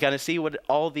and kind of see what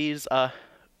all these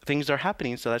things are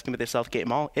happening. So that's going to be the Southgate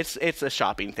Mall. It's a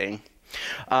shopping thing.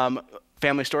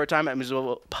 Family story time at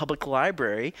Missoula Public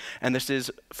Library, and this is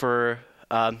for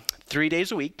 3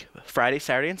 days a week, Friday,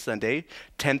 Saturday, and Sunday,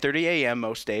 10:30 a.m.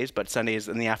 most days, but Sundays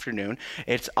in the afternoon.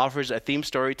 It offers a theme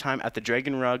story time at the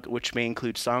Dragon Rug, which may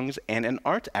include songs and an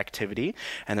art activity,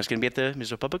 and that's going to be at the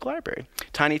Missoula Public Library.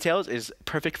 Tiny Tales is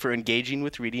perfect for engaging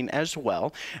with reading as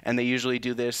well, and they usually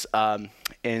do this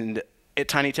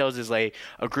Tiny Tales is a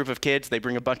group of kids. They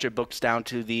bring a bunch of books down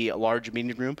to the large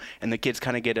meeting room, and the kids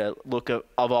kind of get a look of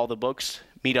all the books,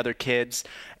 meet other kids,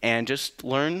 and just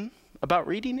learn about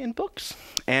reading in books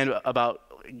and about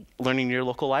learning your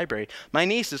local library. My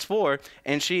niece is 4,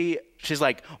 and she's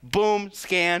like, boom,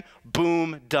 scan,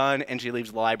 boom, done, and she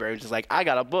leaves the library. She's like, I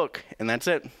got a book, and that's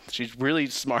it. She's really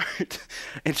smart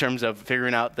in terms of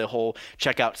figuring out the whole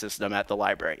checkout system at the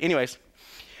library. Anyways,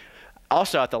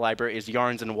 also at the library is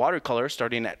Yarns and Watercolor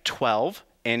starting at 12.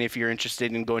 And if you're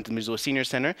interested in going to the Missoula Senior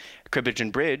Center, Cribbage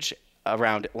and Bridge,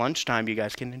 around lunchtime, you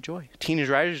guys can enjoy. Teenage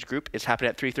Writers Group is happening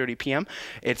at 3:30 p.m.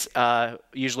 It's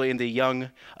usually in the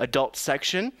young adult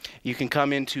section. You can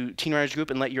come into Teen Writers Group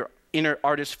and let your inner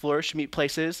artist flourish, meet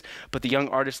places, but the young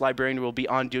artist librarian will be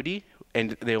on duty,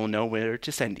 and they will know where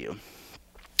to send you.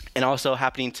 And also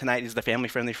happening tonight is the Family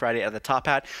Friendly Friday at the Top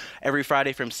Hat. Every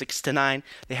Friday from 6 to 9,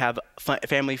 they have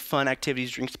family fun activities,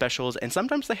 drink specials, and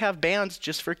sometimes they have bands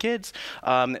just for kids.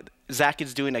 Zach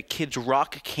is doing a kids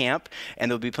rock camp, and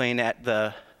they'll be playing at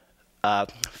the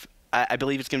I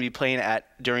believe it's going to be playing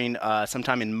during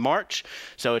sometime in March.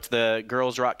 So it's the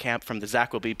girls rock camp from the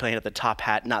Zach will be playing at the Top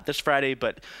Hat, not this Friday,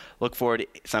 but look forward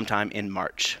sometime in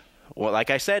March. Well, like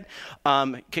I said,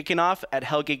 kicking off at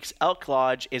Hellgeek's Elk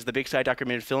Lodge is the Big Sky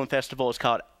Documentary Film Festival. It's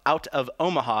called Out of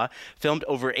Omaha. Filmed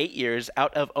over 8 years,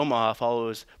 Out of Omaha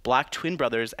follows black twin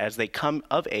brothers as they come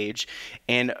of age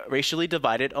in racially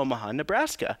divided Omaha,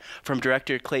 Nebraska. From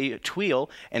director Clay Tweel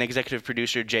and executive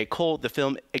producer Jay Cole, the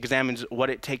film examines what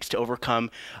it takes to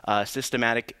overcome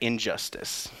systematic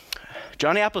injustice.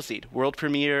 Johnny Appleseed, world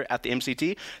premiere at the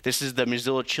MCT. This is the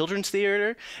Missoula Children's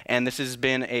Theater, and this has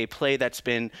been a play that's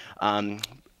been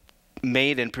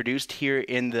made and produced here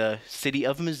in the city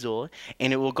of Missoula,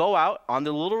 and it will go out on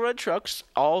the little red trucks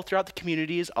all throughout the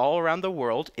communities all around the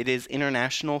world. It is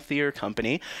International Theater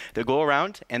Company. They'll go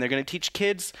around, and they're going to teach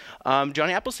kids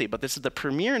Johnny Appleseed, but this is the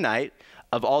premiere night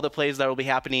of all the plays that will be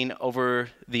happening over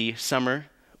the summer,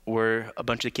 where a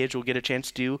bunch of kids will get a chance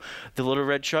to do the Little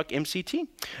Red Truck MCT.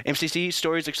 MCT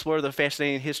stories explore the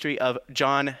fascinating history of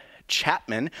John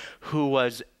Chapman, who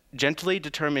was gently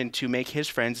determined to make his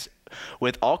friends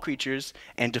with all creatures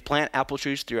and to plant apple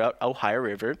trees throughout Ohio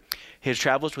River. His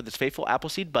travels with his faithful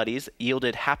Appleseed buddies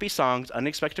yielded happy songs,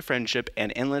 unexpected friendship,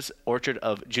 and endless orchard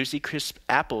of juicy, crisp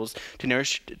apples to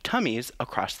nourish tummies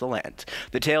across the land.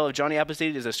 The tale of Johnny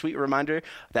Appleseed is a sweet reminder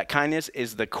that kindness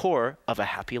is the core of a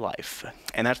happy life.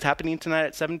 And that's happening tonight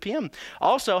at 7 p.m.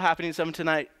 Also happening 7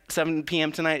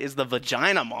 p.m. tonight is the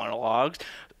Vagina Monologues.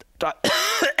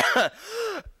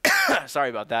 Sorry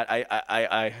about that.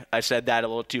 I said that a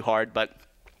little too hard, but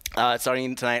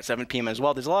starting tonight at 7 p.m. as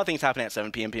well. There's a lot of things happening at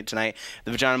 7 p.m. tonight.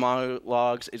 The Vagina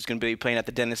Monologues is going to be playing at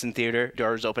the Denison Theater.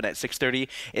 Doors open at 6:30.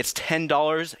 It's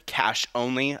 $10, cash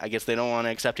only. I guess they don't want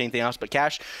to accept anything else but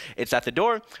cash. It's at the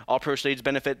door. All proceeds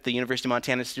benefit the University of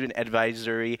Montana Student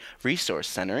Advisory Resource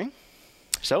Center.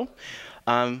 So,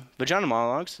 Vagina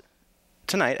Monologues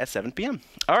tonight at 7 p.m.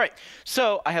 All right,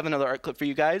 so I have another art clip for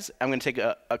you guys. I'm going to take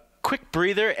a quick quick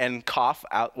breather and cough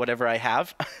out whatever I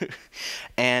have.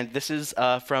 And this is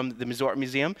from the Missoula Art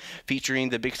Museum, featuring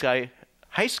the Big Sky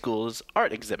High School's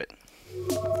art exhibit.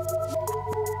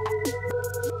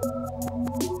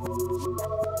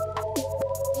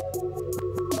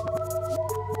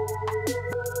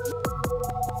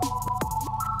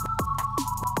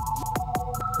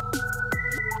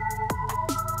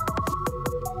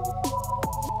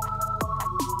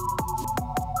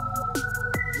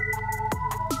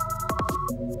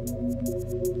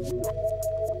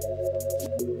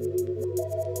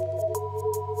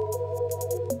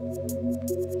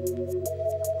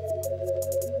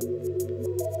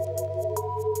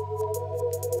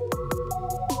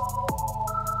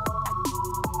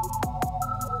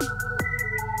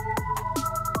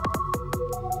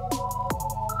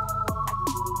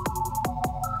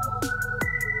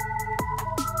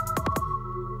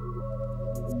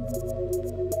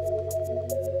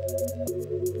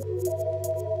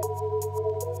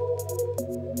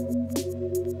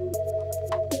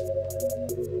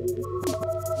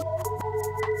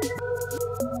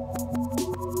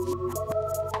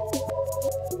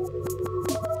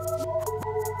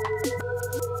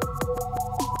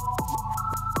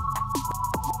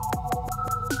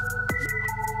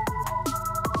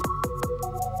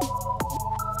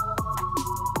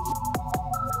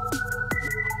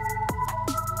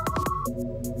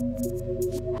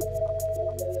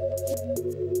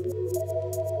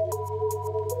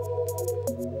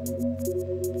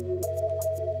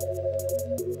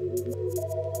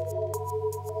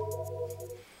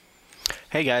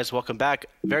 Hey guys, welcome back.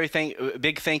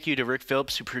 Big thank you to Rick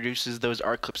Phillips, who produces those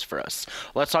art clips for us.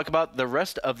 Let's talk about the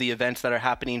rest of the events that are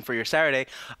happening for your Saturday.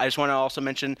 I just want to also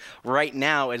mention right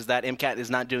now is that MCAT is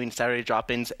not doing Saturday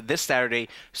drop-ins this Saturday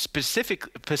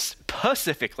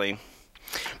specifically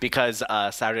because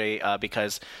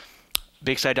because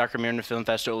Big Sky Documentary Film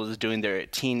Festival is doing their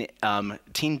teen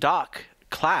doc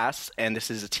class, and this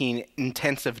is a teen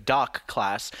intensive doc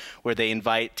class where they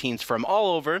invite teens from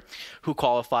all over who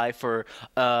qualify for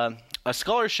a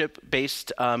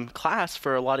scholarship-based class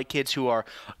for a lot of kids who are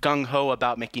gung-ho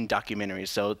about making documentaries.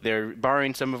 So they're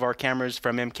borrowing some of our cameras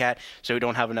from MCAT, so we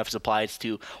don't have enough supplies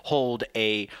to hold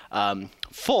a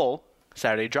full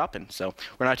Saturday drop-in. So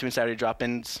we're not doing Saturday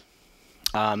drop-ins.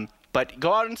 But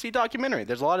go out and see documentary.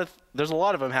 There's a lot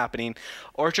of them happening.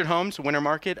 Orchard Homes Winter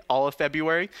Market, all of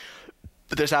February.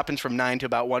 This happens from 9 to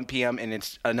about 1 p.m. and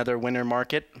it's another winter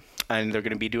market, and they're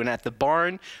going to be doing it at the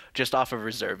barn just off of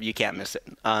Reserve. You can't miss it.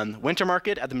 Winter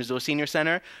Market at the Missoula Senior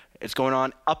Center. It's going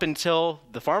on up until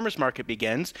the Farmers Market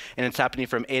begins, and it's happening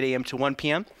from 8 a.m. to 1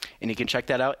 p.m. And you can check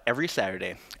that out every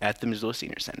Saturday at the Missoula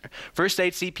Senior Center. First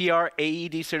aid, CPR,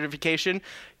 AED certification.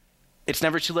 It's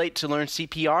never too late to learn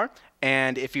CPR.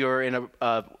 And if you're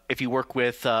if you work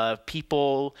with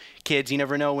people, kids, you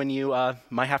never know when you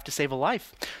might have to save a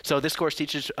life. So this course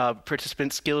teaches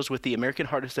participants skills with the American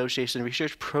Heart Association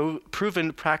research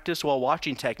proven practice while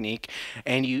watching technique.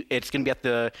 And it's going to be at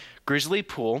the Grizzly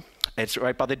Pool. It's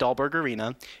right by the Dahlberg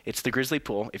Arena. It's the Grizzly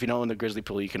Pool. If you don't know the Grizzly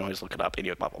Pool, you can always look it up.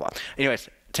 Anyway, blah, blah, blah. Anyways,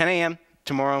 10 a.m.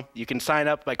 tomorrow. You can sign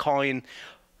up by calling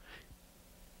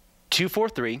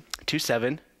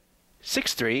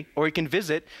 243-2763, or you can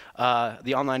visit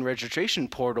the online registration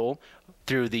portal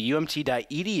through the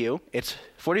umt.edu. It's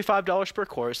 $45 per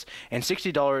course and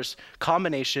 $60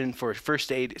 combination for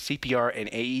first aid, CPR, and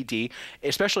AED,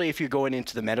 especially if you're going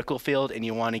into the medical field and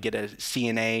you want to get a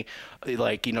CNA,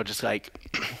 like, just like,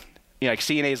 like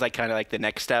CNA is like kind of like the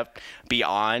next step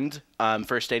beyond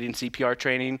first aid and CPR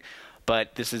training.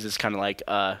 But this is just kind of like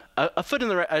a step in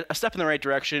the right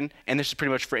direction, and this is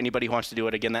pretty much for anybody who wants to do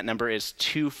it. Again, that number is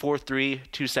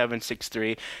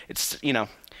 243-2763. It's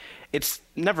it's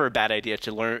never a bad idea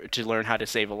to learn how to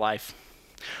save a life.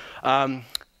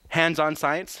 Hands-on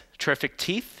science, terrific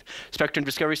teeth. Spectrum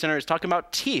Discovery Center is talking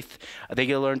about teeth. They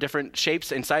get to learn different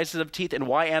shapes and sizes of teeth and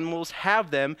why animals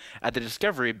have them at the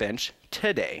Discovery Bench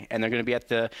today. And they're going to be at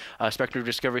the Spectrum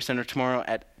Discovery Center tomorrow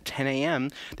at 10 a.m.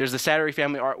 There's the Saturday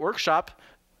Family Art Workshop.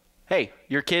 Hey,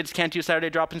 your kids can't do Saturday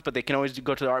drop-ins, but they can always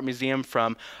go to the Art Museum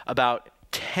from about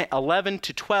 11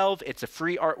 to 12. It's a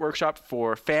free art workshop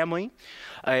for family.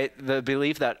 The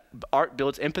belief that art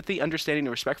builds empathy, understanding,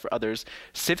 and respect for others.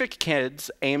 Civic Kids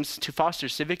aims to foster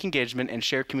civic engagement and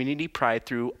share community pride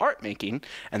through art making,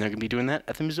 and they're going to be doing that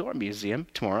at the Missoula Museum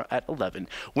tomorrow at 11.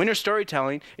 Winter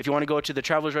Storytelling, if you want to go to the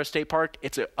Travelers Rest State Park,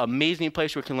 it's an amazing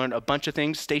place where you can learn a bunch of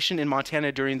things. Stationed in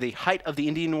Montana during the height of the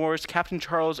Indian Wars, Captain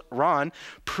Charles Ron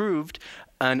proved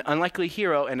An unlikely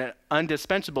hero and an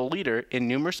indispensable leader in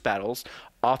numerous battles,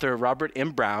 author Robert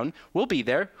M. Brown will be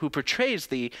there, who portrays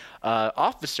the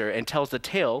officer and tells the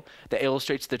tale that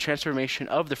illustrates the transformation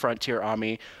of the Frontier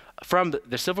Army from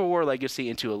the Civil War legacy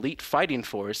into elite fighting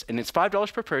force. And it's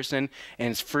 $5 per person, and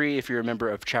it's free if you're a member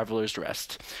of Traveler's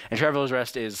Rest. And Traveler's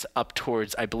Rest is up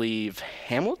towards, I believe,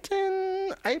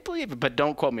 Hamilton, but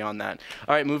don't quote me on that.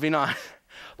 All right, moving on.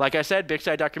 Like I said, Big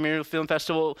Sky Documentary Film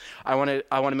Festival, I want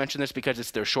to mention this because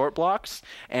it's their short blocks.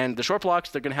 And the short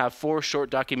blocks, they're going to have 4 short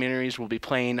documentaries will be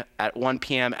playing at 1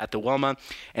 p.m. at the Wilma.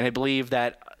 And I believe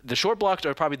that the short blocks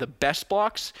are probably the best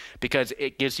blocks because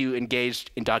it gets you engaged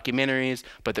in documentaries,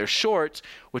 but they're short,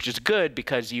 which is good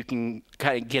because you can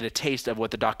kind of get a taste of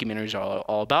what the documentaries are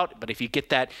all about. But if you get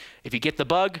the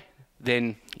bug,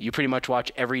 then you pretty much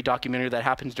watch every documentary that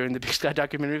happens during the Big Sky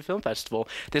Documentary Film Festival.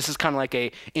 This is kind of like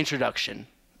a introduction.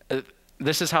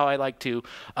 This is how I like to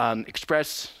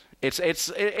express.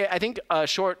 I think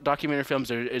short documentary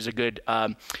films is a good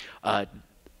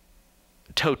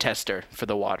toe tester for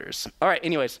the waters. All right.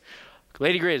 Anyways,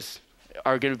 Lady Grizz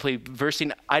are going to be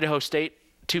versing Idaho State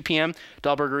 2 p.m.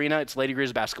 Dahlberg Arena. It's Lady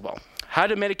Grizz basketball. How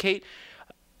to medicate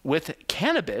with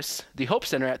cannabis, the Hope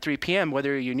Center at 3 p.m.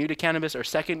 Whether you're new to cannabis or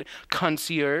second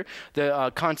connoisseur,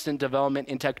 the constant development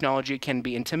in technology can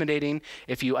be intimidating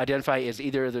if you identify as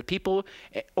either of the people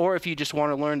or if you just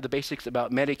want to learn the basics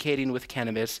about medicating with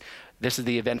cannabis. This is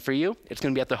the event for you. It's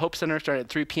going to be at the Hope Center starting at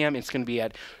 3 p.m. It's going to be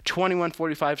at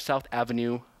 2145 South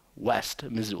Avenue West,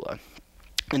 Missoula.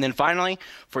 And then finally,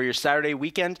 for your Saturday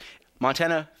weekend,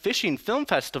 Montana Fishing Film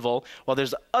Festival. While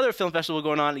there's other film festival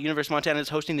going on, the University of Montana is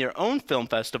hosting their own film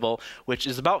festival, which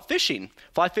is about fishing.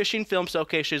 Fly Fishing Film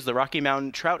showcases the Rocky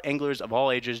Mountain trout anglers of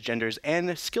all ages, genders,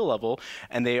 and skill level,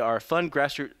 and they are fun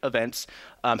grassroots events.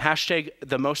 Hashtag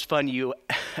the most fun you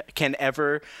can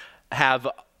ever have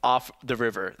off the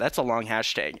river. That's a long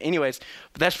hashtag. Anyways,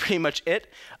 that's pretty much it.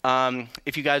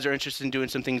 If you guys are interested in doing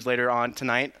some things later on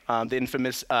tonight, the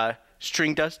infamous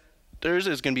String Dust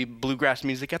is going to be bluegrass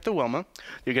music at the Wilma.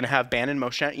 You're going to have band in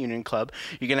motion at Union Club.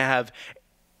 You're going to have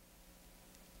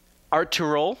Art to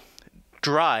Roll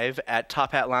Drive at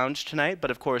Top Hat Lounge tonight.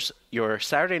 But of course, your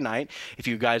Saturday night, if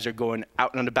you guys are going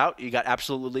out and about, you got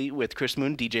Absolutely with Chris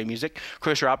Moon, DJ music.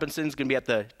 Chris Robinson's going to be at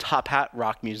the Top Hat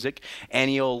Rock Music.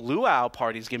 Annual Luau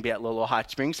Party is going to be at Lolo Hot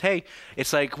Springs. Hey,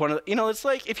 it's like it's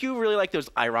like if you really like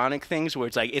those ironic things where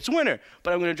it's like, it's winter,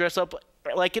 but I'm going to dress up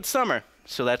like it's summer.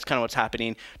 So that's kind of what's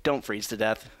happening. Don't freeze to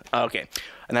death. Okay.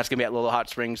 And that's going to be at Lolo Hot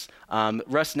Springs.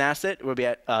 Russ Nassett will be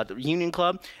at the Union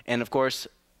Club. And, of course,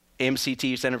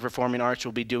 MCT, Center for Performing Arts,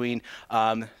 will be doing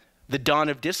The Dawn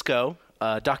of Disco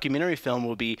documentary film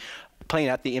will be playing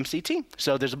at the MCT.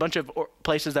 So there's a bunch of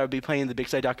places that will be playing the Big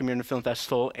Sky Documentary Film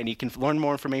Festival. And you can learn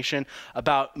more information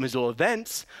about Missoula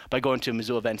events by going to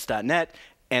MissoulaEvents.net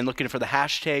and looking for the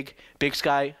hashtag Big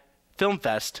Sky Film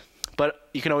Fest. But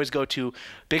you can always go to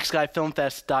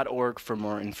bigskyfilmfest.org for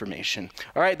more information.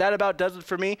 All right, that about does it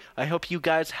for me. I hope you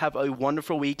guys have a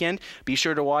wonderful weekend. Be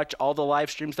sure to watch all the live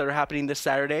streams that are happening this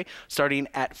Saturday, starting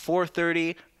at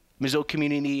 4:30,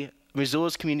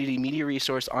 Missoula's Community Media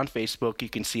Resource on Facebook. You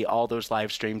can see all those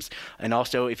live streams. And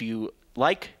also, if you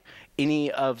like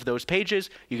any of those pages,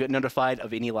 you get notified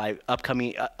of any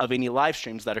any live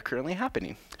streams that are currently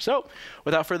happening. So,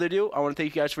 without further ado, I want to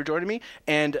thank you guys for joining me.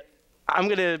 And I'm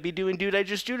going to be doing Dude I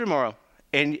Just Drew tomorrow.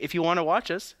 And if you want to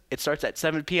watch us, it starts at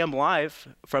 7 p.m. live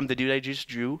from the Dude I Just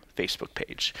Drew Facebook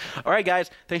page. All right, guys,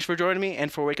 thanks for joining me.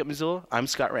 And for Wake Up Missoula, I'm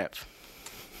Scott Ramph.